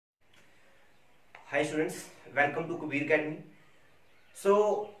Hi students, welcome to Kabir academy. सो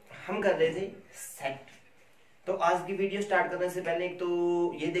हम कर रहे थे सेट। तो आज की वीडियो स्टार्ट करने से पहले एक तो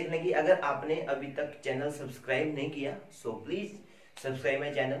ये देखना कि अगर आपने अभी तक चैनल सब्सक्राइब नहीं किया so please subscribe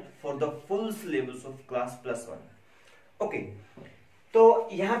my channel for the full syllabus of class +1। Okay, तो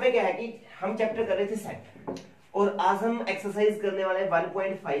यहाँ पे क्या है कि हम चैप्टर कर रहे थे सेट और आज हम एक्सरसाइज करने वाले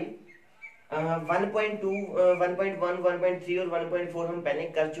 1.5, 1.2, 1.1, 1.3 और 1.4 हम पहले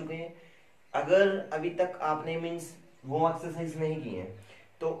कर चुके हैं। अगर अभी तक आपने मींस वो एक्सरसाइज नहीं की है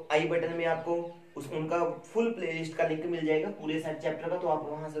तो आई बटन में आपको उनका फुल प्लेलिस्ट का लिंक मिल जाएगा पूरे सेट चैप्टर का, तो आप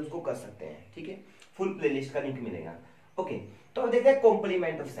वहां से उसको कर सकते हैं। ठीक है, फुल प्लेलिस्ट का लिंक मिलेगा। ओके, तो अब देखते हैं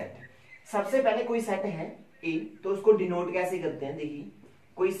कॉम्प्लीमेंट ऑफ सेट। सबसे पहले कोई सेट है ए, तो उसको डिनोट कैसे करते हैं। देखिए,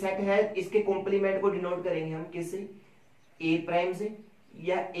 कोई सेट है, इसके कॉम्प्लीमेंट को डिनोट करेंगे हम किससे, ए प्राइम से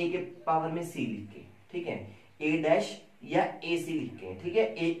या ए के पावर में सी लिख के। ठीक है, ए डैश या ए सी लिख के। ठीक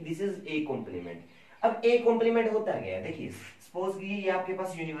है, दिस इज ए कॉम्प्लीमेंट। अब ए कॉम्प्लीमेंट होता क्या है, देखिए सपोज कि ये आपके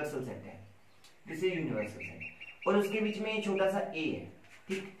पास यूनिवर्सल सेट है, दिस इज यूनिवर्सल सेट और उसके बीच में ये छोटा सा ए है।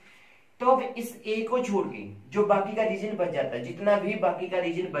 ठीक, तो अब इस ए को छोड़ के जो बाकी का रीजन बच जाता है, जितना भी बाकी का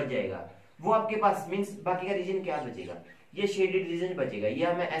रीजन बच जाएगा वो आपके पास मींस बाकी का रीजन क्या बचेगा, ये शेडेड रीजन बचेगा।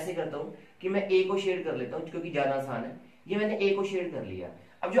 या मैं ऐसे करता हूं कि मैं ए को शेड कर लेता हूं क्योंकि ज्यादा आसान है। ये मैंने ए को शेड कर लिया।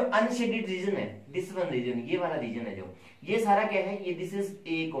 अब जो अनशेडेड रीजन है, दिस वन रीजन, ये वाला रीजन है जो, ये सारा क्या है, ये दिस इज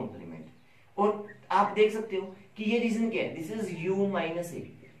ए कॉम्प्लीमेंट। और आप देख सकते हो कि ये रीजन क्या है, this is you minus A.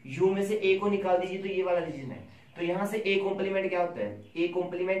 You में से ए को निकाल दीजिए तो ये वाला रीजन है, तो यहां से ए कॉम्प्लीमेंट क्या होता है, A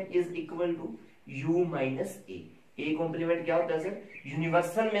complement is equal to you minus A. A complement क्या होता है सर,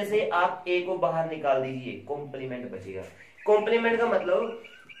 यूनिवर्सल में से आप ए को बाहर निकाल दीजिए, कॉम्प्लीमेंट बचेगा। कॉम्प्लीमेंट का मतलब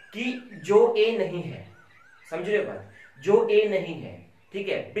कि जो ए नहीं है, समझ रहे हो बात, जो ए नहीं है। ठीक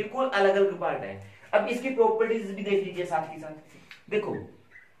है, बिल्कुल अलग अलग पार्ट है। अब इसकी प्रॉपर्टीज भी देख लीजिए साथ ही साथ। देखो,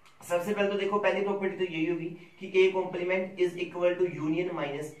 सबसे पहले तो देखो, पहली प्रॉपर्टी तो यही होगी कि A complement is equal to union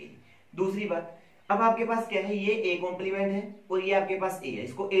minus ए। दूसरी बात, अब आपके पास क्या है, ये ए कॉम्प्लीमेंट है और ये आपके पास ए है,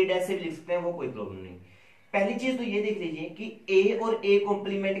 इसको ए डैश से भी लिख सकते हैं, वो कोई प्रॉब्लम नहीं। पहली चीज तो ये देख लीजिए कि ए और ए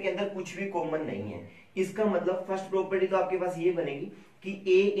कॉम्प्लीमेंट के अंदर कुछ भी कॉमन नहीं है। इसका मतलब फर्स्ट प्रॉपर्टी तो आपके पास ये बनेगी कि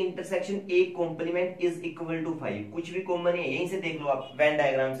A intersection A complement is equal to 5। कुछ भी कॉमन है, यहीं से देख लो आप, वेन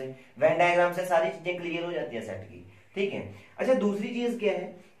डायग्राम से। वेन डायग्राम से सारी चीजें क्लियर हो जाती है सेट की। ठीक है, अच्छा दूसरी चीज क्या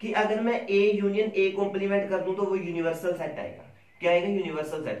है कि अगर मैं ए यूनियन ए कॉम्प्लीमेंट कर दूं तो वो यूनिवर्सल सेट आएगा। क्या आएगा,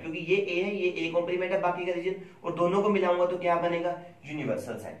 यूनिवर्सल सेट, क्योंकि ये ए है, ये ए कॉम्प्लीमेंट है बाकी का रीजन, और दोनों को मिलाऊंगा तो क्या बनेगा,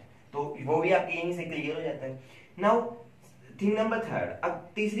 यूनिवर्सल सेट। तो वो भी आपके यहीं से क्लियर हो जाता है। Now thing number third. अब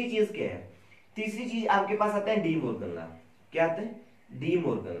तीसरी चीज क्या है, तीसरी चीज आपके पास आता है डी मोर्गन लॉ। क्या आता है, डी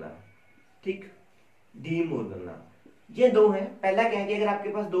मोर्गन लॉ। ठीक, डी मोर्गन लॉ, ये दो है। पहला क्या है कि अगर आपके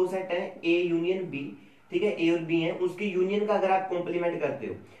पास दो सेट है ए यूनियन बी, ठीक है, ए और बी है, उसके यूनियन का अगर आप कॉम्प्लीमेंट करते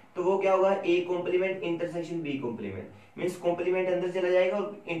हो तो वो क्या होगा, A complement intersection B complement. Means complement अंदर चला जाएगा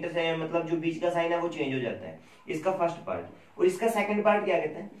और इंटरसेक्शन मतलब जो बीच का साइन है वो चेंज हो जाता है। इसका फर्स्ट पार्ट। और इसका सेकंड पार्ट क्या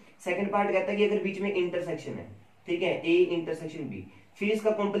कहता है, सेकंड पार्ट कहता है कि अगर बीच में इंटरसेक्शन है, ठीक है, ए इंटरसेक्शन बी, फिर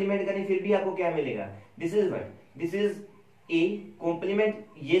इसका कॉम्प्लीमेंट करें फिर भी आपको क्या मिलेगा, this is what, this is A complement,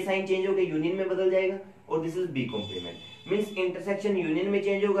 ये साइन चेंज होकर यूनियन में बदल जाएगा, और this is B complement. Means intersection union में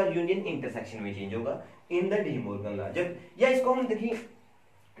चेंज होगा, यूनियन इंटरसेक्शन में चेंज होगा in the D Morgan law. जब या इसको हम देखिए,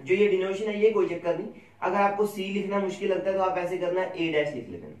 जो ये डिनोशन है ये कोई चक्कर नहीं। अगर आपको सी लिखना मुश्किल लगता है तो आप ऐसे करना, ए डैश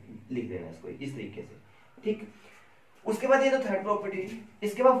लिख देना इसको इस तरीके से। ठीक, उसके बाद ये तो थर्ड प्रॉपर्टी थी।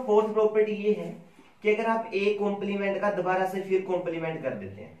 इसके बाद फोर्थ प्रॉपर्टी ये है कि अगर आप ए कॉम्प्लीमेंट का दोबारा से फिर कॉम्प्लीमेंट कर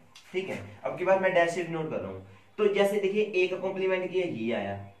देते हैं, ठीक है, अब की बार मैं डैश से नोट कर रहा हूं, तो जैसे देखिए ए का कॉम्प्लीमेंट किया, ये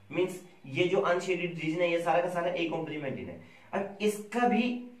आया, मींस ये जो अनशेडेड रीजन है ये सारा का सारा ए कॉम्प्लीमेंट ही है। अब इसका भी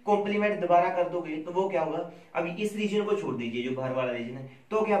कॉम्प्लीमेंट दोबारा कर दोगे तो वो क्या होगा, अभी इस रीजन को छोड़ दीजिए जो बाहर वाला रीजन है,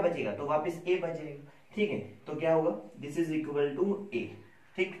 तो क्या बचेगा, तो वापस ए बच जाएगा। ठीक है, तो क्या होगा, दिस इज इक्वल टू ए।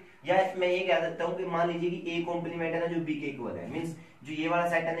 ठीक, या मैं ये कह सकता हूं कि मान लीजिए कि ए कॉम्प्लीमेंट है ना जो बी के इक्वल है, मींस जो ये वाला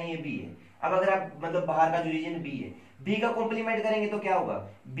सेट है ना ये बी है। अब अगर आप मतलब बाहर का जो रीजन बी है, बी का कॉम्प्लीमेंट करेंगे तो क्या होगा,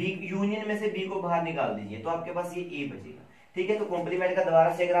 बी यूनियन में से बी को बाहर निकाल दीजिए तो आपके पास ये ए बचेगा। ठीक है, तो कॉम्प्लीमेंट का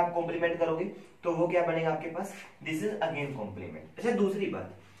दोबारा से अगर आप कॉम्प्लीमेंट करोगे तो वो क्या बनेगा आपके पास, दिस इज अगेन कॉम्प्लीमेंट। अच्छा दूसरी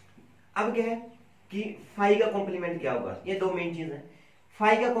बात, अब क्या है कि फाई का कॉम्प्लीमेंट क्या होगा, ये दो मेन चीज है।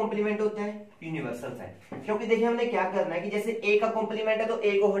 फाई का कॉम्प्लीमेंट होता है यूनिवर्सल सेट, क्योंकि देखिए हमने क्या करना है कि जैसे ए का कॉम्प्लीमेंट है तो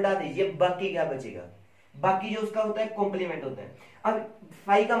ए को हटा दीजिए, बाकी क्या बचेगा, बाकी जो उसका होता है कॉम्प्लीमेंट होता है। अब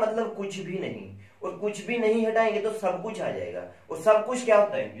फाई का मतलब कुछ भी नहीं, और कुछ भी नहीं हटाएंगे तो सब कुछ आ जाएगा, और सब कुछ क्या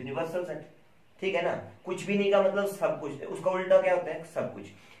होता है, यूनिवर्सल सेट। ठीक है ना, कुछ भी नहीं का मतलब सब कुछ, उसका उल्टा क्या होता है, सब कुछ।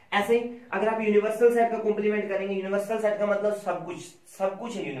 ऐसे ही अगर आप यूनिवर्सल सेट का कॉम्प्लीमेंट करेंगे, यूनिवर्सल सेट का मतलब सब कुछ, सब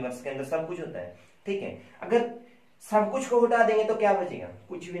कुछ है यूनिवर्स के अंदर, सब कुछ होता है। ठीक है, अगर सब कुछ को हटा देंगे तो क्या बचेगा,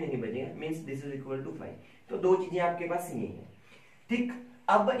 कुछ भी नहीं बचेगा, means this is equal to 5। तो दो चीजें आपके पास यही है। ठीक,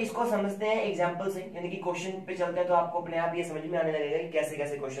 अब इसको समझते हैं एग्जांपल से, यानी कि क्वेश्चन पे चलते हैं, तो आपको अपने आप ये समझ में आने लगेगा कि कैसे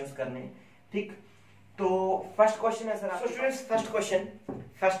कैसे क्वेश्चंस करने हैं। ठीक, तो फर्स्ट क्वेश्चन है सर, स्टूडेंट्स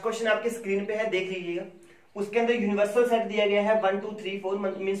फर्स्ट क्वेश्चन आपके स्क्रीन पे है, देख लीजिएगा। उसके अंदर यूनिवर्सल सेट दिया गया है 1 2 3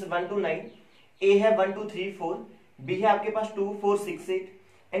 4 मींस 1 to 9, ए है 1 2 3 4, बी है आपके पास 2 4 6 8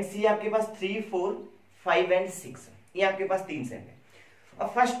 एंड सी आपके पास 3 4 5 एंड 6। ये आपके पास 3 सेट है। अब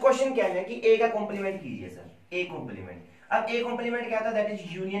फर्स्ट क्वेश्चन क्या है कि ए का कॉम्प्लीमेंट कीजिए सर, ए कॉम्प्लीमेंट। अब ए कॉम्प्लीमेंट क्या होता है, दैट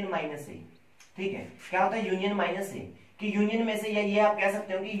इज यूनियन माइनस ए। ठीक है, क्या होता है यूनियन माइनस ए, कि यूनियन में से, या ये आप कह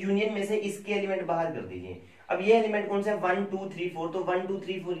सकते हो कि यूनियन में से इसके एलिमेंट बाहर कर दीजिए। अब ये एलिमेंट कौन सा है, 1 2 3 4, तो 1 2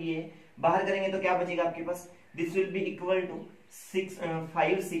 3 4 ये बाहर करेंगे तो क्या बचेगा आपके पास, this will be equal to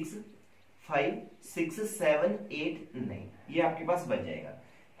 5 6 7 8 9, ये आपके पास बच जाएगा।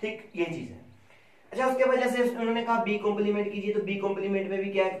 ठीक, ये चीज है। अच्छा, उसके बाद जैसे उन्होंने कहा बी कॉम्प्लीमेंट कीजिए, तो बी कॉम्प्लीमेंट में भी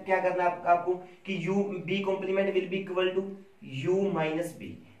क्या क्या करना है आपको कि you B complement will be equal to you minus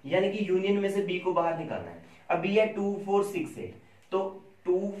B, यानी कि यूनियन में से बी को बाहर निकालना है। अब बी है 2 4 6 8, तो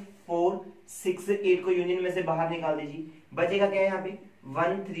 2 4 6 8 को यूनियन में से बाहर निकाल दीजिए, बचेगा क्या है यहाँ पे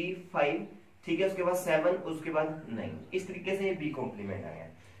 1 3 5, ठीक है, उसके बाद 7, उसके बाद 9। इस तरीके से ये बी कॉम्प्लीमेंट आ गया।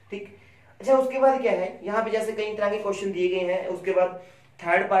 ठीक, अच्छा, उसके बाद क्या है, यहाँ पे जैसे कई तरह के क्वेश्चन दिए गए हैं। उसके बाद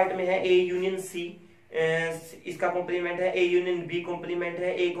थर्ड पार्ट में है ए यूनियन सी, इसका कॉम्प्लीमेंट है, ए यूनियन बी कॉम्प्लीमेंट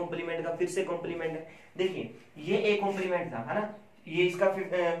है, ए कॉम्प्लीमेंट का फिर से कॉम्प्लीमेंट है। देखिए ये ए कॉम्प्लीमेंट था, है ना, ये इसका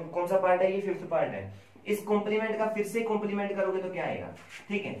कौन सा पार्ट है, ये फिफ्थ पार्ट है। इस कॉम्प्लीमेंट का फिर से कॉम्प्लीमेंट करोगे तो क्या आएगा।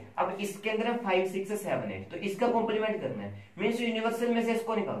 ठीक है, अब इसके अंदर 5 6 7 8, तो इसका कॉम्प्लीमेंट करना है, मींस यूनिवर्सल में से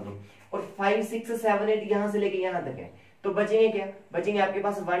इसको निकाल दो, और 5 6 7 8 यहां से लेके यहां तक है, तो बचेंगे क्या, बचेंगे आपके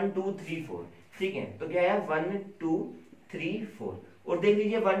पास 1 2 3 4। ठीक है, तो क्या है 1 2 3 4, और देख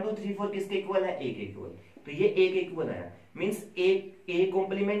लीजिए 1 2 3 4 किसके इक्वल है, ए के इक्वल, तो ये ए के इक्वल आया, मींस ए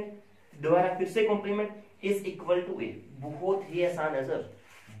कॉम्प्लीमेंट दोबारा फिर से कॉम्प्लीमेंट इज इक्वल टू ए। बहुत ही आसान है सर,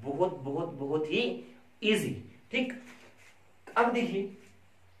 बहुत बहुत बहुत ही इजी। ठीक, अब देखिए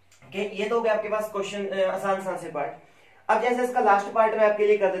कि ये तो हो गया आपके पास क्वेश्चन आसान से पार्ट। अब जैसे इसका लास्ट पार्ट मैं आपके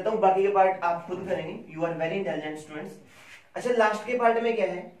लिए कर देता हूं, बाकी के पार्ट आप खुद करेंगे, you are very intelligent students. अच्छा, लास्ट के पार्ट में क्या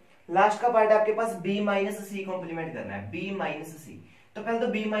है, लास्ट का पार्ट आपके पास बी माइनस सी कॉम्प्लीमेंट करना है, बी माइनस सी। तो पहले तो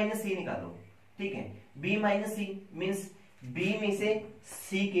बी माइनस सी निकालो। ठीक है, B minus C means B में से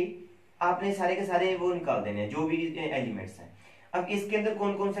सी के आपने सारे के सारे वो निकाल देने हैं, जो भी एलिमेंट्स हैं। अब इसके अंदर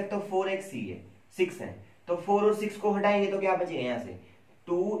कौन कौन सा, तो 4 एक सी है, 6 है, तो 4 और 6 को हटाएंगे तो क्या बचेगा यहाँ से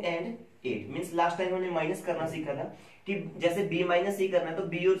 2 एंड 8। मीन्स लास्ट टाइम हमने माइनस करना सीखा था कि जैसे बी माइनस सी करना, तो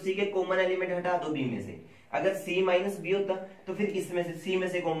बी और सी के कॉमन एलिमेंट हटा दो बी में से। अगर सी माइनस बी होता तो फिर इसमें से सी में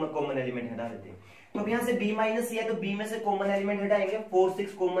से कॉमन एलिमेंट हटा देते। तो अब यहाँ से बी माइनस सी है, तो बी में से कॉमन एलिमेंट हटाएंगे, 4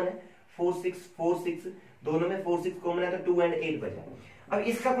 6 कॉमन है, 4 6 दोनों में 4 6 कॉमन है, तो 2 एंड 8 बचा। अब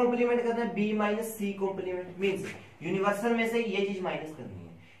इसका कॉम्प्लीमेंट करना है B minus C complement, means universal में से ये चीज माइनस करनी है,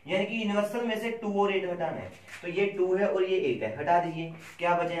 यानी कि यूनिवर्सल में से 2 और 8 हटाना है। तो ये 2 है और ये 8 है, हटा दीजिए,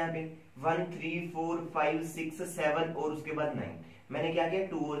 क्या बचा यहाँ पे 1 3 4 5 6 7 और उसके बाद 9। मैंने क्या किया,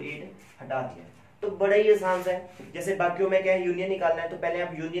 2 और 8 हटा दिया। तो बड़ा ही आसान है। जैसे बाकियों में क्या है, यूनियन निकालना है, तो पहले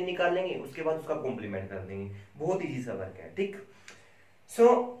आप यूनियन निकाल लेंगे, उसके बाद उसका कॉम्प्लीमेंट कर देंगे। बहुत इजी सा वर्क है। ठीक, सो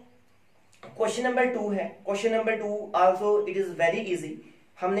क्वेश्चन नंबर 2 है। Question number 2 also it is very easy.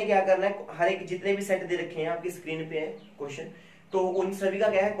 हमने क्या करना है, हर एक जितने भी सेट दे रखे हैं आपकी स्क्रीन पे है क्वेश्चन, तो उन सभी का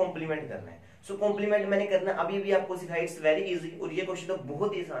क्या है, कॉम्प्लीमेंट करना है। सो कॉम्प्लीमेंट मैंने करना अभी भी आपको सिखाया, इट्स वेरी इजी, और ये क्वेश्चन तो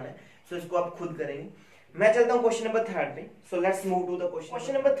बहुत ही आसान है। सो इसको आप खुद करेंगे। मैं चलता हूँ क्वेश्चन नंबर 3 पे। So let's move to the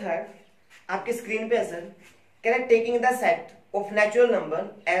question number 3 आपके स्क्रीन पे है sir. Can taking the set of natural number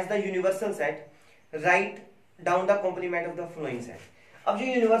as the universal set, write down the complement of the flowing set. अब जो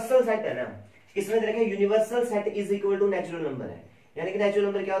यूनिवर्सल सेट है ना, इसमें देखिए universal set is equal to natural number है, यानी कि नेचुरल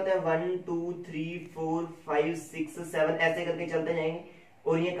नंबर क्या होता है 1 2 3 4 5 6 7 ऐसे करके चलते जाएंगे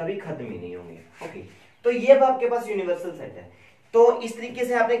और ये कभी खत्म ही नहीं होंगे। ओके, तो ये अब आपके पास यूनिवर्सल सेट है। तो इस तरीके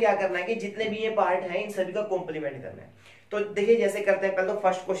से आपने क्या करना है कि जितने भी ये पार्ट है इन सभी का कॉम्प्लीमेंट करना है। तो देखिए जैसे करते हैं, पहले तो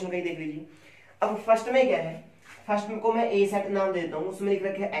फर्स्ट क्वेश्चन का ही देख लीजिए। अब फर्स्ट में क्या है, फर्स्ट को मैं ए सेट नाम देता हूं, उसमें लिख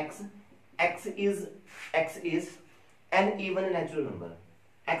रखे x, x is an even natural number,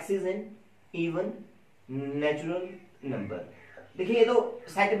 x is an even natural number. देखिए ये तो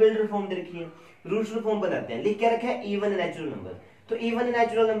सेट बिल्डर फॉर्म दे रखी है, रूट्स फॉर्म बनाते हैं, लिख क्या रखा है इवन नेचुरल नंबर। तो इवन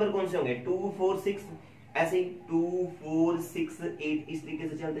नेचुरल नंबर कौन से होंगे 2 4 6, ऐसे ही 2 4 6 8 इस तरीके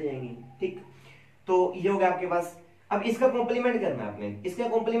से चलते जाएंगे। ठीक, तो ये होगा आपके पास। अब इसका कॉम्प्लीमेंट करना है आपने, इसका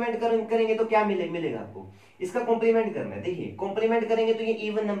कॉम्प्लीमेंट करेंगे तो क्या मिलेगा आपको, इसका कॉम्प्लीमेंट करना है। देखिए कॉम्प्लीमेंट करेंगे तो ये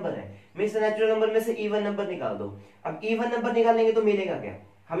इवन नंबर है, मींस नेचुरल नंबर में से इवन नंबर निकाल दो। अब इवन नंबर निकालेंगे तो मिलेगा क्या,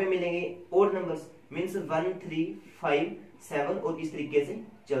 हमें मिलेंगे ओड नंबर्स, मीन्स 1 3 5 7 और इस तरीके से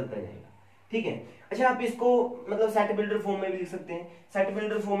चलता जाएगा। ठीक है। अच्छा आप इसको मतलब सेट बिल्डर फॉर्म में भी लिख सकते हैं। सेट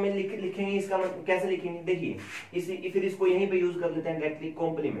बिल्डर फॉर्म में लिखेंगे इसका मतलब कैसे लिखेंगे, देखिए फिर इसको यहीं पे यूज कर लेते हैं डायरेक्टली।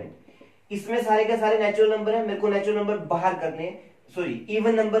 कॉम्प्लीमेंट, इसमें सारे के सारे नेचुरल नंबर है, मेरे को नेचुरल नंबर बाहर करने हैं, सॉरी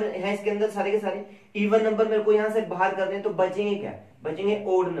इवन नंबर है इसके अंदर, सारे के सारे इवन नंबर मेरे को यहां से बाहर करने हैं। तो बचेंगे क्या, बचेंगे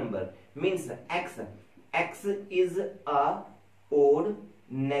odd number, means x is a odd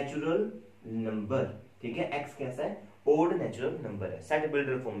natural number. ठीक है, एक्स कैसा है, ओड नेचुरल नंबर है। सेट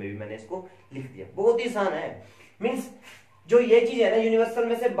बिल्डर फॉर्म में भी मैंने इसको लिख दिया, बहुत ही आसान है। मींस जो ये चीज है ना यूनिवर्सल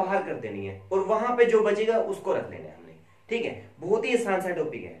में से बाहर कर देनी है और वहां पे जो बचेगा उसको रख लेना है हमने। ठीक है, बहुत ही आसान सा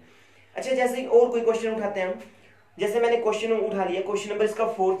टॉपिक है। अच्छा जैसे और कोई क्वेश्चन उठाते हैं हम, जैसे मैंने क्वेश्चन उठा लिया, क्वेश्चन नंबर इसका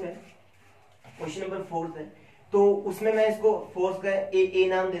 4th है, क्वेश्चन नंबर 4th है, तो उसमें मैं इसको 4th का ए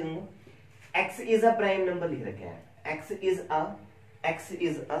नाम दे दूंगा। X is a prime number लिख रखा है, x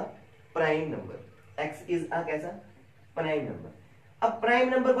is a prime number, x is a कैसा प्राइम नंबर। अब प्राइम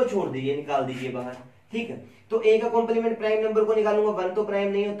नंबर को छोड़ दीजिए, निकाल दीजिए बाहर। ठीक है, तो ए का कॉम्प्लीमेंट प्राइम नंबर को निकालूंगा, 1 तो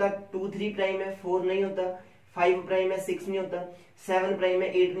प्राइम नहीं होता, 2 3 प्राइम है, 4 नहीं होता, 5 प्राइम है, 6 नहीं होता, 7 प्राइम है,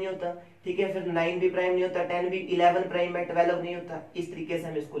 8 नहीं होता। ठीक है, फिर 9 भी प्राइम नहीं होता, 10 भी, 11 प्राइम है, 12 नहीं होता। इस तरीके से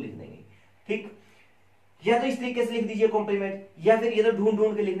हम इसको लिख देंगे। ठीक, या तो इस तरीके से लिख दीजिए कॉम्प्लीमेंट, या फिर ये तो ढूंढ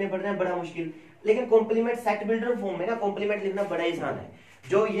ढूंढ के लिखने पड़ रहे हैं, बड़ा मुश्किल। लेकिन कॉम्प्लीमेंट सेट बिल्डर फॉर्म में ना कॉम्प्लीमेंट लिखना बड़ा आसान है।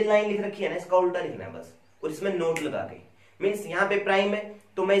 जो ये लाइन लिख रखी है ना इसका उल्टा लिखना है बस, और इसमें नोट लगा के। मीन्स यहाँ पे प्राइम है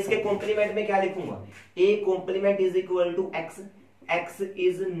तो मैं इसके कॉम्प्लीमेंट में क्या लिखूंगा, A complement is equal to x, x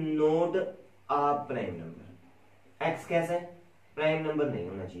is not a prime number. X कैसा है, प्राइम नंबर नहीं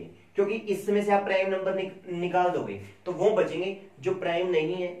होना चाहिए, क्योंकि इसमें से आप प्राइम नंबर निकाल दोगे तो वो बचेंगे जो प्राइम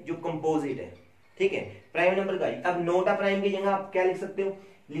नहीं है, जो कंपोजिट है। ठीक है, प्राइम नंबर का अब नोट अ प्राइम की जगह आप क्या लिख सकते हो,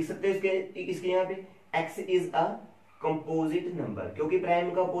 इसके यहाँ पे x is a composite number, क्योंकि प्राइम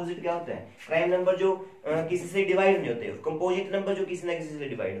का अपोजिट क्या होता है, प्राइम नंबर जो किसी से डिवाइड नहीं होते, कंपोजिट नंबर जो किसी ना किसी से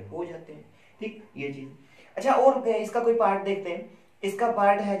डिवाइड हो जाते हैं। ठीक, ये चीज। अच्छा और इसका कोई पार्ट देखते हैं, इसका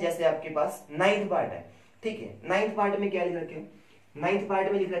पार्ट है जैसे आपके पास 9th पार्ट है। ठीक है, 9th पार्ट में क्या लिख रखे हैं, 9th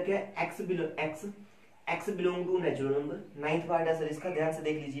पार्ट में लिख रखे हैं x belong to natural number. 9th part है सर इसका, ध्यान से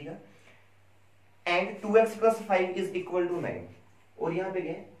देख लीजिएगा। And 2x + 5 is equal to 9, और यहाँ पे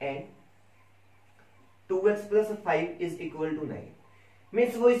क्या and 2x + 5 is equal to 9,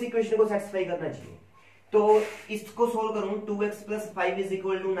 means वो इस इक्वेशन को सेटिस्फाई करना चाहिए। तो इसको सोल्व करूं, 2x + 5 इज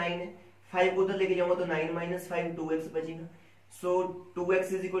इक्वल टू 9 है, 5 को उधर लेके जाऊंगा तो 9 - 5 2x बचेगा। सो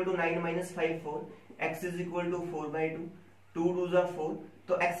 2x is equal to 9 - 5 4, x is equal to 4/2, 2 2 = 4,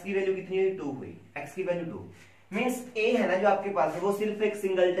 तो x की वैल्यू कितनी हुई, 2 हुई, x की वैल्यू 2। मीन्स a है ना जो आपके पास है वो सिर्फ एक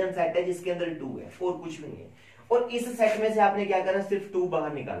सिंगलटन सेट है जिसके अंदर 2 है और कुछ भी नहीं है, और इस सेट में से आपने क्या करना, सिर्फ 2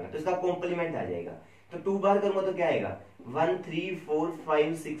 बाहर निकालना, तो इसका कॉम्प्लीमेंट आ जाएगा। तो 2 बाहर करूंगा तो क्या आएगा, 1 3 4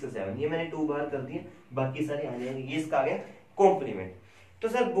 5 6 7, ये मैंने 2 बाहर कर दिया, बाकी सारे आ जाएंगे। ये इसका आ गया कॉम्प्लीमेंट। तो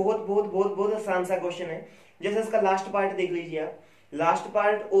सर बहुत बहुत बहुत बहुत आसान सा क्वेश्चन है। जैसे इसका लास्ट पार्ट देख लीजिए आप, लास्ट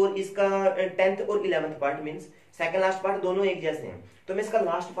पार्ट और इसका 10th और 11th part, means second last part दोनों एक जैसे हैं, तो मैं इसका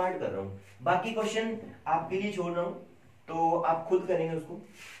लास्ट पार्ट कर रहा हूँ, बाकी क्वेश्चन आपके लिए छोड़ रहा हूँ, तो आप खुद करेंगे उसको।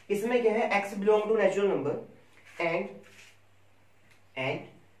 इसमें क्या है, x belong to natural number and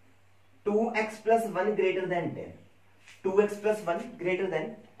 2x + 1 greater than 10, 2x + 1 greater than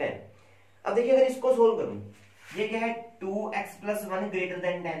 10। अब देखिए अगर इसको सोल्व करूं, ये क्या है, 2x + 1 greater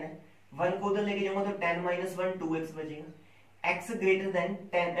than 10 है, 1 को उधर लेके जाऊंगा तो 10 - 1 2x बचेगा, x greater than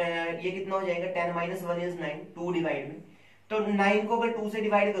 10, ये कितना हो जाएगा, 10 - 1 is 9, 2 डिवाइड में, तो 9 को अगर 2 से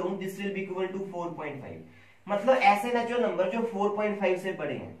डिवाइड करूं this will be equal to 4.5। मतलब ऐसे नेचुरल नंबर जो 4.5 से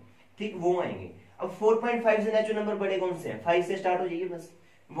बड़े हैं, ठीक, वो आएंगे। अब 4.5 से नेचुरल नंबर बड़े कौन से हैं, 5 से स्टार्ट हो जाइए बस,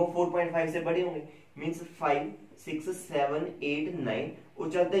 वो 4.5 से बड़े होंगे, मींस 5 6 7 8 9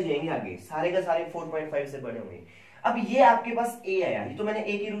 और चलते जाएंगे आगे, सारे का सारे 4.5 से बड़े होंगे। अब ये आपके पास a आया, ये तो मैंने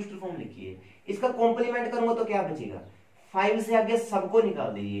a की रूस्टर फॉर्म लिखी है, इसका कॉम्प्लीमेंट करूंगा तो क्या बचेगा, 5 से आगे सबको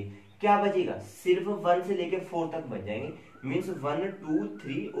निकाल दीजिए, क्या बचेगा, सिर्फ 1 से लेके 4 तक बच जाएंगे, मींस 1 2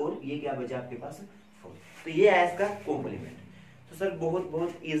 3 और ये क्या बचा आपके पास 4। तो ये है इसका कॉम्प्लीमेंट। तो सर बहुत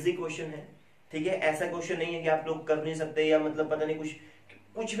बहुत इजी क्वेश्चन है। ठीक है, ऐसा क्वेश्चन नहीं है कि आप लोग कर नहीं सकते या मतलब पता नहीं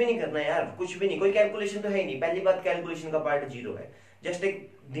कुछ भी नहीं करना यार, कुछ भी नहीं, कोई कैलकुलेशन तो है ही नहीं। पहली बात कैलकुलेशन का पार्ट 0 है, जस्ट एक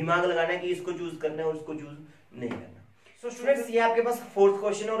दिमाग लगाना है कि इसको चूज करना है और उसको चूज नहीं करना। सो स्टूडेंट्स ये आपके पास 4th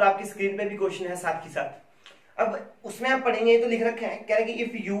क्वेश्चन है और आपकी स्क्रीन पे भी क्वेश्चन है साथ ही साथ। अब उसमें आप पढ़ेंगे तो लिख रखा है, कह रहे कि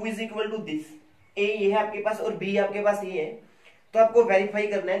if u is equal to this, a ये है आपके पास और b आपके पास ये है, तो आपको वेरीफाई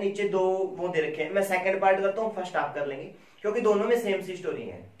करना है। नीचे 2 वो दे रखे हैं, मैं सेकंड पार्ट करता हूँ, फर्स्ट आप कर लेंगे क्योंकि दोनों में सेम सी स्टोरी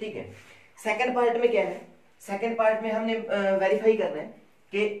है। ठीक है, सेकंड पार्ट में क्या है, सेकंड पार्ट में हमने वेरीफाई करना है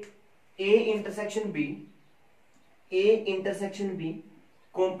कि a intersection b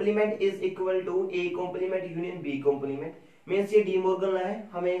complement is equal to A complement union B complement, means ये डी मॉर्गन है,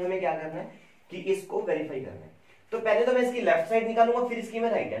 हमें क्या करना है कि इसको वेरीफाई करना है। तो पहले तो मैं इसकी लेफ्ट साइड निकालूंगा, फिर इसकी मैं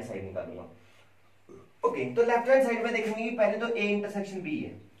राइट हैंड साइड निकालूंगा। ओके, तो लेफ्ट हैंड साइड में देखेंगे कि पहले तो ए इंटरसेक्शन बी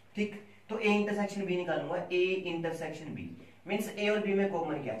है, ठीक, तो ए इंटरसेक्शन बी निकालूंगा। ए इंटरसेक्शन बी मींस ए और बी में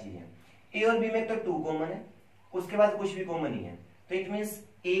कॉमन क्या चीज है, ए और बी में तो 2 कॉमन है, उसके बाद कुछ भी कॉमन नहीं है, तो it means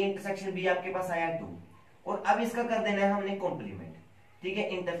A intersection B आपके पास आया 2, और अब इसका कर देना है हमने कॉम्प्लीमेंट, ठीक है,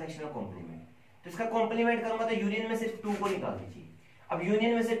 इंटरसेक्शन और कॉम्प्लीमेंट। तो इसका कॉम्प्लीमेंट करूंगा तो यूनियन में सिर्फ 2 को निकाल दीजिए। अब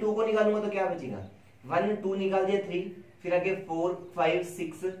यूनियन में से 2 को निकालूंगा तो क्या बचेगा, 1 2 निकाल दिया 3, फिर आगे 4 5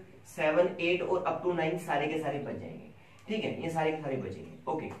 6 7 8 और अप टू 9 सारे के सारे बच जाएंगे, ठीक है, ये सारे के सारे बचेंगे।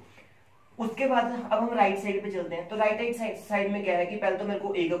 ओके, उसके बाद अब हम राइट साइड पे चलते हैं। तो राइट हैंड साइड में क्या है कि पहले तो मेरे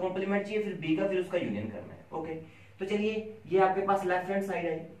को ए का कॉम्प्लीमेंट चाहिए, फिर बी का, फिर उसका यूनियन करना है। ओके, तो चलिए ये आपके पास लेफ्ट हैंड साइड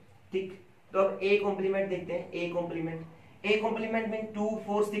है, ठीक, तो अब ए कॉम्प्लीमेंट देखते हैं। ए कॉम्प्लीमेंट में 2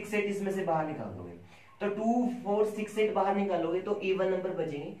 4 6 8 इसमें से बाहर निकाल दोगे, तो 2 4 6 8 बाहर निकालोगे तो इवन नंबर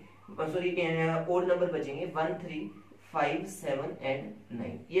बचेंगे, सॉरी ओड नंबर बचेंगे 1 3 5 7 एंड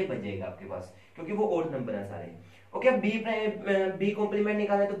 9, ये बच जाएगा आपके पास क्योंकि वो ओड नंबर है सारे। ओके, अब बी कॉम्प्लीमेंट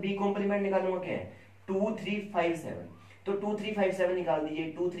निकालना है, तो बी कॉम्प्लीमेंट निकालूंगा क्या है 2 3 5 7, तो 2 3 5 7 निकाल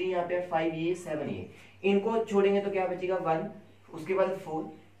दीजिए। 2 3 यहाँ पे 5 ये 7 ये, इनको छोड़ेंगे तो क्या बचेगा 1, उसके बाद 4,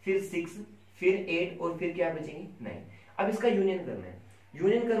 फिर 6, फिर 8 और फिर क्या बचेंगे 9। अब इसका यूनियन करना है,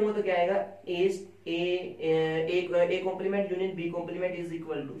 यूनियन करूंगा तो क्या आएगा A complement union B complement is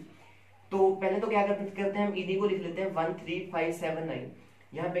equal to, तो पहले तो क्या करते हैं हम ईडी को लिख लेते हैं 1 3 5 7 9,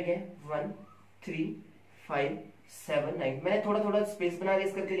 यहाँ पे क्या है 1 3 5 7 9। मैंने थोड़ा थोड़ा स्पेस बना के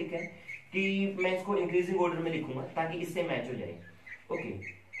इस करके लिखा है कि मैं इसको इंक्रीजिंग ऑर्डर में लिखूंगा ताकि इससे मैच हो जाए। ओके,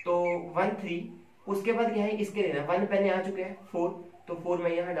 तो 1 3, उसके बाद क्या है इसके लेना 1 पहले आ चुके हैं 4, तो 4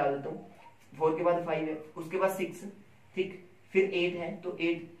 मैं यहाँ डाल देता हूँ, 4 के बाद 5 है, उसके बाद 6, ठीक, फिर 8 है तो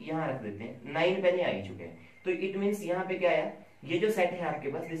 8 यहाँ रख देते हैं, 9 पहले आ ही चुके हैं, तो इट मींस यहाँ पे क्या आया, ये जो सेट है आपके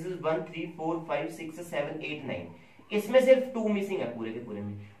पास दिस इज 1 3 4 5 6 7 8 9, इसमें सिर्फ 2 मिसिंग है पूरे के पूरे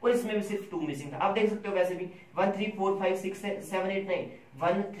में, और इसमें भी सिर्फ 2 मिसिंग था। आप देख सकते हो वैसे भी 1 3 4 5 6 7 8 9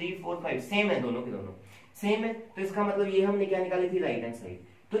 1 3 4 5 सेम है, दोनों के दोनों सेम है, तो इसका मतलब ये हमने क्या निकाली थी राइट हैंड साइड।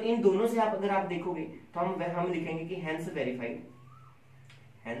 तो इन दोनों से आप अगर आप देखोगे तो हम लिखेंगे कि hence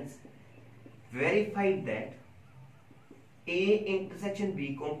verified that A intersection B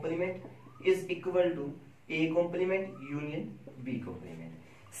complement is equal to A complement union B complement.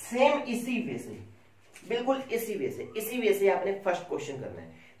 Same इसी वे से, बिल्कुल इसी वे से आपने फर्स्ट क्वेश्चन करना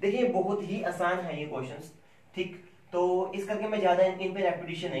है। देखिए बहुत ही आसान है ये क्वेश्चंस, ठीक, तो इस करके मैं ज्यादा इन पे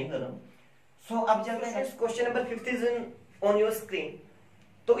रेपिटेशन नहीं कर रहा हूँ। सो अब चलते हैं next question number 5 is on your screen.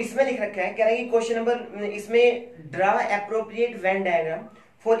 तो इसमें लिख रखा है, कह रहा है कि क्वेश्चन नंबर इसमें draw appropriate Venn diagram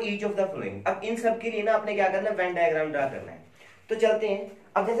for each of the flowing. अब इन सब के लिए ना आपने क्या करना है, वेन डायग्राम ड्रा करना है। तो चलते हैं,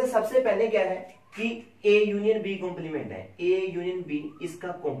 अब जैसे सबसे पहले क्या है कि ए यूनियन बी कॉम्प्लीमेंट है, ए यूनियन बी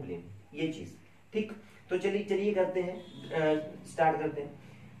इसका कॉम्प्लीमेंट, ये चीज, ठीक, तो चलिए करते हैं, स्टार्ट करते हैं।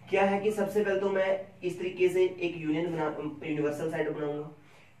 क्या है कि सबसे पहले तो मैं इस तरीके से एक यूनिवर्सल साइड बनाऊंगा,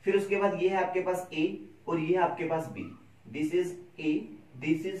 फिर उसके बाद ये है आपके पास ए और ये है आपके पास B, this is a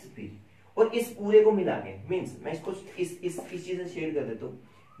this is B, और इस पूरे को मिला के मीन्स मैं इसको इस चीज से शेड कर देता हूँ।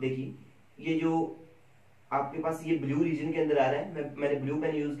 देखिए ये जो आपके पास ये ब्लू रीजन के अंदर आ रहा है, मैंने ब्लू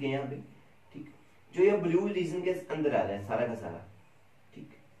पेन यूज किया यहाँ पे, ठीक, जो ये ब्लू रीजन के अंदर आ रहा है सारा का सारा, ठीक,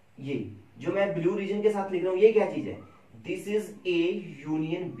 ये जो मैं ब्लू रीजन के साथ लिख रहा हूँ ये क्या चीज है, this is A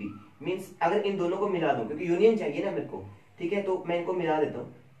union B, means अगर इन दोनों को मिला दूं क्योंकि यूनियन चाहिए ना मेरे को, ठीक है, तो मैं इनको मिला देता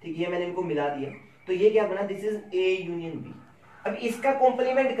हूँ, ठीक, ये मैंने इनको मिला दिया, तो ये क्या बना, this is A union B. अब इसका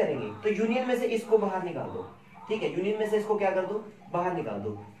कॉम्प्लीमेंट करेंगे तो यूनियन में से इसको बाहर निकाल दो, ठीक है, यूनियन में से इसको क्या कर दो, बाहर निकाल दो,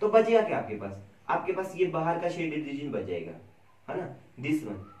 तो बचेगा क्या आपके पास ये बाहर का शेडेड रीजन बच जाएगा, है ना, दिस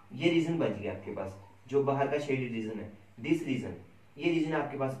वन, ये रीजन बच गया आपके पास, जो बाहर का शेडेड रीजन है, दिस रीजन, ये रीजन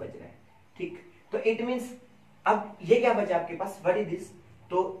आपके पास बच रहा है, ठीक। तो इट मींस अब ये क्या बचा आपके पास, व्हाट इज दिस,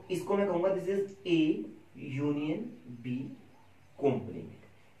 तो इसको मैं कहूंगा this is A union B complement,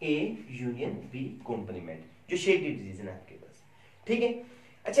 A union B complement, जो शेडेड रीजन है आपके पास, ठीक है।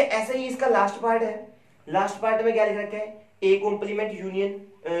 अच्छा ऐसा ही इसका लास्ट पार्ट है, लास्ट पार्ट में क्या लिख रखा है, A complement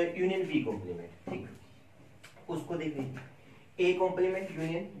union B complement, ठीक, उसको देख लीजिए, A complement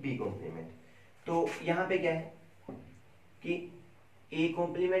union B complement. तो यहां पे क्या है कि A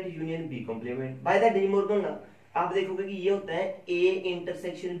complement union B complement by the डीमोर्गन law, आप देखोगे कि ये होता है A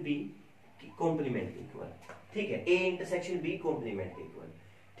intersection B complement equal, ठीक है, A intersection B complement equal,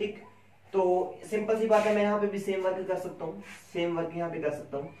 ठीक। तो सिंपल सी बात है, मैं यहाँ पे भी सेम वर्क कर सकता हूँ, सेम वर्क यहाँ पे कर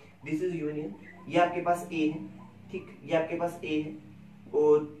सकता हूँ, दिस इज यूनियन, ये आपके पास ए है, ठीक, ये आपके पास ए है,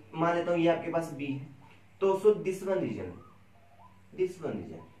 और मान लेता हूँ ये आपके पास बी है, तो so this one reason, this one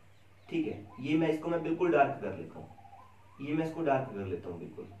reason, ठीक है। ये मैं इसको मैं बिल्कुल डार्क कर लेता हूँ, ये मैं इसको डार्क कर लेता हूँ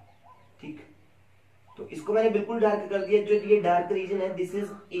बिल्कुल, ठीक। तो इसको मैंने बिल्कुल डार्क कर दिया। जो ये डार्क रीजन है this is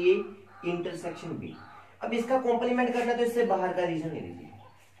A intersection B. अब इसका कॉम्प्लीमेंट करना तो इससे बाहर का रीजन ले लीजिए,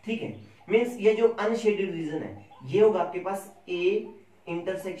 ठीक है। मींस ये जो अनशेडेड रीजन है ये होगा आपके पास ए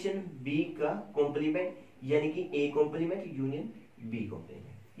इंटरसेक्शन बी का कॉम्प्लीमेंट, यानी कि A complement union B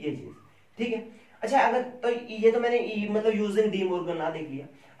complement, ये चीज, ठीक है। अच्छा, अगर तो ये तो मैंने मतलब यूजिंग डी मॉर्गन ना देख लिया।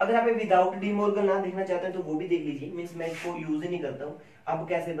 अगर आप विदाउट डी मॉर्गन ना देखना चाहते हैं तो वो भी देख लीजिए। मींस मैं इसको यूज ही नहीं करता हूँ, अब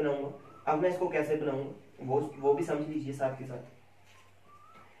कैसे बनाऊंगा, अब मैं इसको कैसे बनाऊंगा वो भी समझ लीजिए साथ के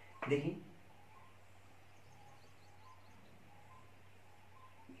साथ। देखिए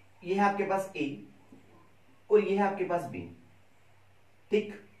ये है आपके पास ए और ये है आपके पास बी,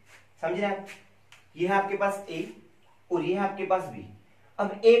 ठीक, समझ रहे हैं आप। ये है आपके पास ए और ये है आपके पास बी।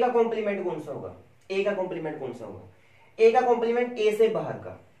 अब ए का कॉम्प्लीमेंट कौन सा होगा, ए का कॉम्प्लीमेंट कौन सा होगा, ए का कॉम्प्लीमेंट ए से बाहर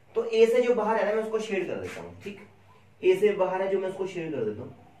का। तो ए से जो बाहर है ना मैं उसको शेड कर देता हूँ, ठीक। ए से बाहर है जो मैं उसको शेड कर देता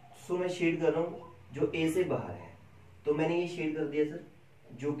हूँ। सो मैं शेड कर रहा हूँ जो ए से बाहर है, तो मैंने ये शेड कर दिया सर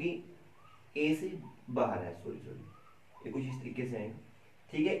जो कि ए से बाहर है। सॉरी ये कुछ इस तरीके से आएगा,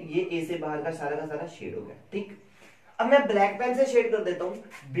 ठीक है। ये ए से बाहर का सारा शेड हो गया, ठीक। अब मैं ब्लैक पेन से शेड कर देता हूँ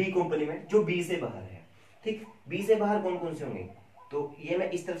बी कॉम्प्लीमेंट जो बी से बाहर है, ठीक। बी से बाहर कौन कौन से होंगे, तो ये मैं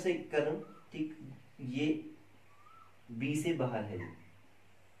इस तरफ से कर रहा हूँ, ठीक। ये बी से बाहर है,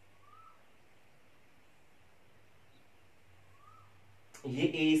 ये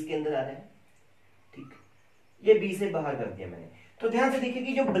ए इसके अंदर आ रहा है, ठीक। ये बी से बाहर कर दिया मैंने। तो ध्यान से देखिए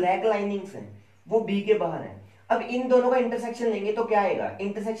कि जो ब्लैक लाइनिंग्स हैं वो बी के बाहर हैं। अब इन दोनों का इंटरसेक्शन लेंगे तो क्या आएगा,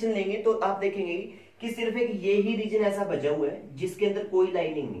 इंटरसेक्शन लेंगे तो आप देखेंगे कि सिर्फ एक ये ही रीजन ऐसा बचा हुआ है जिसके अंदर कोई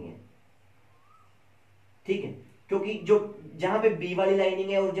लाइनिंग नहीं है, ठीक है। क्योंकि जो जहां पे बी वाली लाइनिंग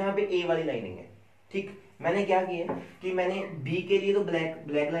है और जहां पे ए वाली लाइनिंग है, ठीक। मैंने क्या किया कि मैंने बी के लिए तो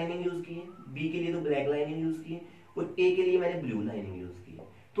ब्लैक लाइनिंग यूज की है, बी के लिए तो ब्लैक लाइनिंग यूज की है और ए के लिए मैंने ब्लू लाइनिंग यूज की है।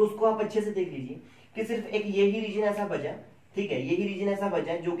 तो उसको आप अच्छे से देख लीजिए कि सिर्फ एक यही रीजन ऐसा बचा, ठीक है। यही रीजन ऐसा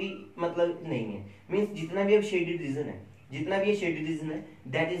बचा जो कि मतलब नहीं है। मींस जितना भी अब शेडेड रीजन है, जितना भी ये शेडेड रीजन है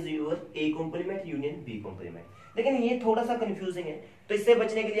that is your A complement union B complement. लेकिन ये थोड़ा सा कंफ्यूजिंग है, तो इससे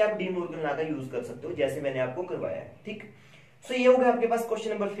बचने के लिए आप डी मॉर्गन लॉ का यूज कर सकते हो जैसे मैंने आपको करवाया है, ठीक। सो ये हो गया आपके पास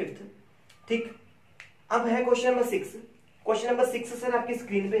क्वेश्चन नंबर 5, ठीक। अब है question number 6। Question number 6 sir आपकी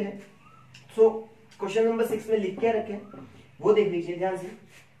स्क्रीन पे है। सो क्वेश्चन नंबर 6 में लिख क्या रखे हैं वो देख लीजिए ध्यान से।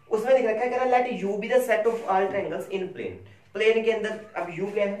 उसमें लिख रखा है, कह रहा है let you be the set of all triangles in plane. Plane के अंदर अब यू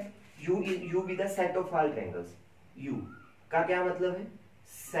क्या है, you be the set of all triangles. You का क्या मतलब है,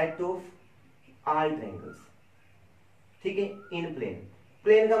 सेट ऑफ ऑल ट्रायंगल्स, ठीक है, इन प्लेन।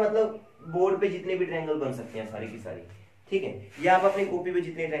 प्लेन का मतलब बोर्ड पे जितने भी ट्रायंगल बन सकते हैं सारी की सारी, ठीक है, या आप अपनी कॉपी पे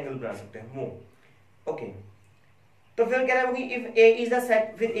जितने ट्रायंगल बना सकते हैं वो, ओके। तो फिर कह रहा है कि if A is the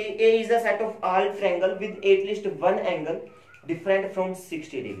set, फिर ए is the set of all triangle with at least one angle different from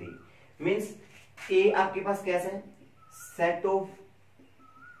 60 degree. Means ए आपके पास कैसा है, set of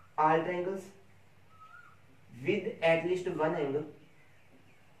all triangles with at least one angle,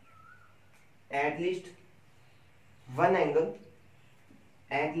 at least one angle,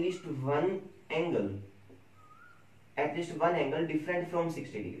 at least one angle different from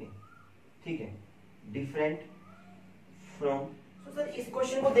 60 degree, ठीक है, different from. तो sir इस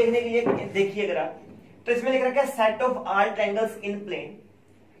question को देखने के लिए देखिए अगर आप, तो इसमें लिख रखा है set of all triangles in plane,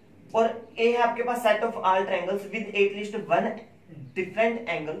 और ए है आपके पास set of all triangles with at least one different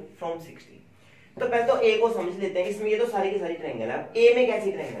angle from 60। तो पहले तो ए को समझ लेते हैं। इसमें ये तो सारी की सारी ट्रायंगल है। ए में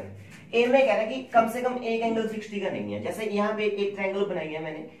कैसी ट्रायंगल है, ए में कह रहा है कि कम से कम एक एंगल 60 का नहीं है। जैसे यहाँ पे एक ट्रायंगल बनाई है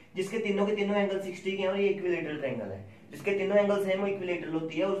मैंने जिसके तीनों के तीनों एंगल 60 के हैं और ये इक्विलेटरल ट्रायंगल है जिसके तीनों एंगल सेम इक्विलेटरल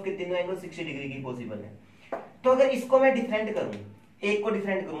होती है और उसके तीनों एंगल 60 डिग्री की पॉसिबल है। तो अगर इसको मैं डिफरेंट करूं, एक को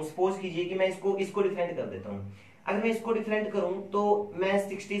डिफरेंट करूं, सपोज कीजिए कि मैं इसको डिफरेंट कर देता हूं। अगर मैं इसको डिफरेंट करूं तो मैं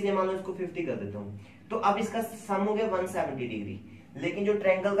 60 से मान लो इसको 50 कर देता हूं, तो अब इसका सम हो गया 170 डिग्री। लेकिन जो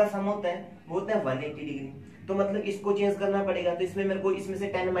ट्रायंगल का सम होता है वो होता है 180 डिग्री। तो मतलब इसको चेंज करना पड़ेगा। तो इसमें मेरे को इसमें से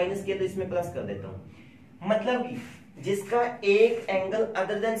 10 माइनस किया तो इसमें प्लस कर देता हूं। मतलब कि जिसका एक एंगल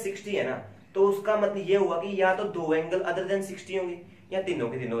अदर देन 60 है ना, तो उसका मतलब ये हुआ कि या तो दो एंगल अदर देन 60 होंगे या तीनों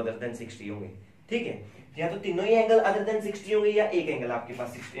के तीनों अदर देन 60 होंगे, ठीक है। या तो तीनों ही एंगल अदर देन 60 होंगे या एक एंगल आपके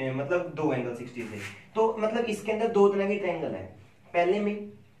पास 60, मतलब दो एंगल 60 से। तो मतलब इसके अंदर दो तरह के ट्रायंगल है। पहले में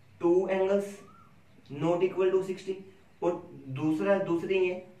two angles not equal to 60 और दूसरी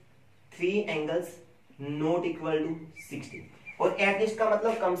है three angles not equal to 60। और एटलीस्ट का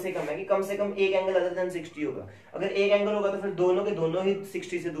मतलब कम से कम है कि कम से कम एक एंगल अदर देन 60 होगा। अगर एक एंगल होगा तो फिर दोनों के दोनों ही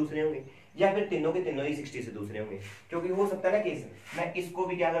 60 से दूसरे होंगे या फिर तीनों के तीनों ही 60 से दूसरे होंगे। क्योंकि हो सकता है ना केस, मैं इसको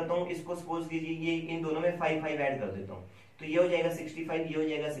भी क्या करता हूँ, इसको सपोज कीजिए ये इन दोनों में 5 5 ऐड कर देता हूँ, तो ये हो जाएगा 65, ये हो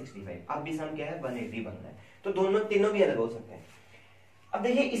जाएगा 65। अब भी सम क्या है 180 बन रहा है, तो दोनों तीनों भी अलग हो सकते हैं। अब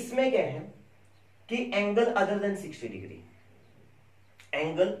देखिए इसमें क्या है कि angle other than 60 degree,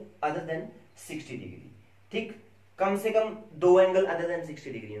 angle other than 60 degree, ठीक, कम से कम दो एंगल अदर देन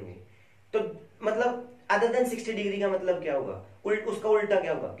 60 डिग्री होंगे। तो मतलब अदर देन 60 डिग्री का मतलब क्या होगा, उसका उल्टा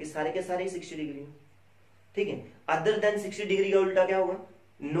क्या होगा कि सारे के सारे 60 डिग्री, ठीक है। अदर देन 60 डिग्री का उल्टा क्या होगा,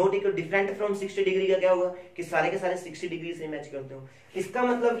 not equal different from 60 degree का क्या होगा कि सारे के सारे 60 डिग्री से मैच करते हो। इसका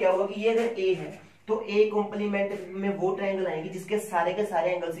मतलब क्या होगा कि ये अगर ए है तो ए कॉम्प्लीमेंट में वो ट्रायंगल आएंगे जिसके सारे के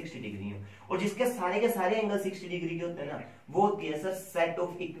सारे एंगल 60 डिग्री हो, और जिसके सारे के सारे एंगल 60 डिग्री के होते हैं ना, वो होती है sir set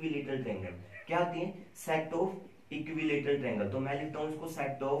of equilateral triangle. क्या होती है, सेट ऑफ इक्विलेटरल ट्रायंगल। तो मैं लिखता हूं इसको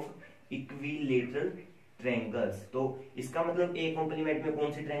सेट ऑफ इक्विलेटरल ट्रायंगल्स। तो इसका मतलब ए कॉम्प्लीमेंट में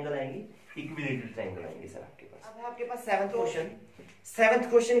कौन सी ट्रायंगल आएंगी, इक्विलेटरल ट्रायंगल आएंगे सर आपके पास। अब है आपके पास सेवंथ क्वेश्चन। सेवंथ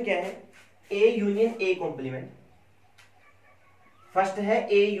क्वेश्चन क्या है, A union A complement. First है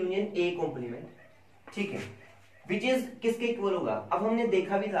ए यूनियन ए कॉम्प्लीमेंट, ठीक है, विच इज किसके इक्वल होगा। अब हमने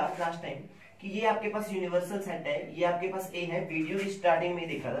देखा भी था लास्ट टाइम कि ये आपके पास यूनिवर्सल सेट है, ये आपके पास ए है, वीडियो की स्टार्टिंग में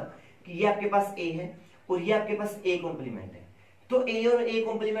देखा था कि ये आपके पास ए है और ये आपके पास ए कॉम्प्लीमेंट है। तो ए और ए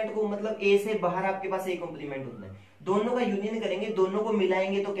कॉम्प्लीमेंट को मतलब ए से बाहर आपके पास ए कॉम्प्लीमेंट होता है, दोनों का यूनियन करेंगे, दोनों को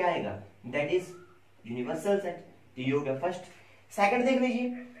मिलाएंगे तो क्या आएगा, दैट इज यूनिवर्सल सेट। ये हो गया फर्स्ट। सेकंड देख लीजिए,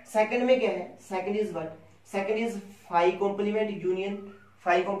 सेकंड में क्या है, second is what, second is phi complement union,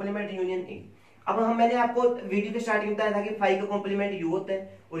 phi complement union A. अब मैंने आपको वीडियो के स्टार्टिंग में बताया था कि फाई का कॉम्प्लीमेंट यू होता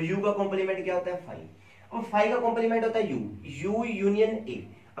है और यू का कॉम्प्लीमेंट क्या होता है, फाई। अब फाई का कॉम्प्लीमेंट होता है यू, यू यूनियन ए।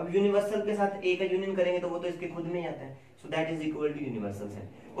 अब यूनिवर्सल के साथ ए का यूनियन करेंगे तो वो तो इसके खुद में ही आता है, so that is equal to universal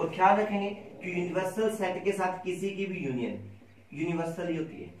set. और ख्याल रखेंगे कि यूनिवर्सल सेट के साथ किसी की भी यूनियन यूनिवर्सल ही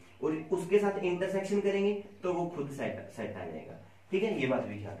होती है, और उसके साथ इंटरसेक्शन करेंगे तो वो खुद सेट आ जाएगा, ठीक है, ये बात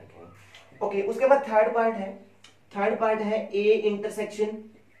भी ख्याल रखेंगे। ओके, उसके बाद थर्ड पार्ट है ए इंटरसेक्शन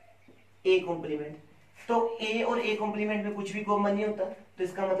ए कॉम्प्लीमेंट। तो ए और ए कॉम्प्लीमेंट में कुछ भी कॉमन नहीं होता, तो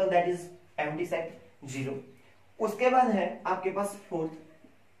इसका मतलब that is empty set, zero. उसके बाद है आपके पास fourth,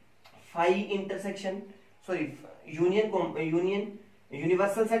 phi intersection sorry union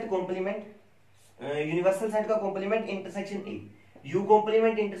universal set complement, universal set का complement intersection A, you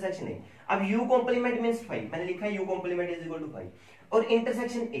compliment intersection A. अब यू कॉम्प्लीमेंट मींस फाई, मैंने लिखा है you compliment is equal to phi, और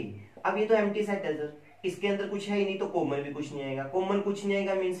इंटरसेक्शन ए। अब ये तो एम्प्टी सेट है सर, इसके अंदर कुछ है ही नहीं, तो कॉमन भी कुछ नहीं आएगा, कॉमन कुछ नहीं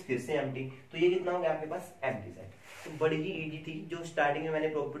आएगा मींस फिर से एम्प्टी, तो ये कितना हो गया आपके पास, एम्प्टी सेट। तो बड़ी ही इजी थी, जो स्टार्टिंग में मैंने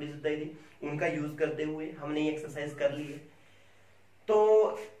प्रॉपर्टीज बताई थी उनका यूज करते हुए हमने ये एक्सरसाइज कर ली है। तो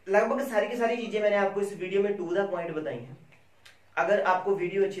लगभग सारी की सारी चीजें मैंने आपको इस वीडियो में टू द पॉइंट बताई हैं। अगर आपको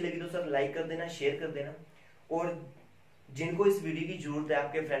वीडियो अच्छी लगी तो सर लाइक कर देना, शेयर कर देना, और जिनको इस वीडियो की जरूरत है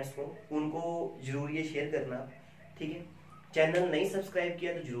आपके फ्रेंड्स को, उनको जरूर ये शेयर करना, ठीक है। चैनल नहीं सब्सक्राइब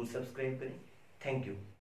किया तो जरूर सब्सक्राइब करें। Thank you.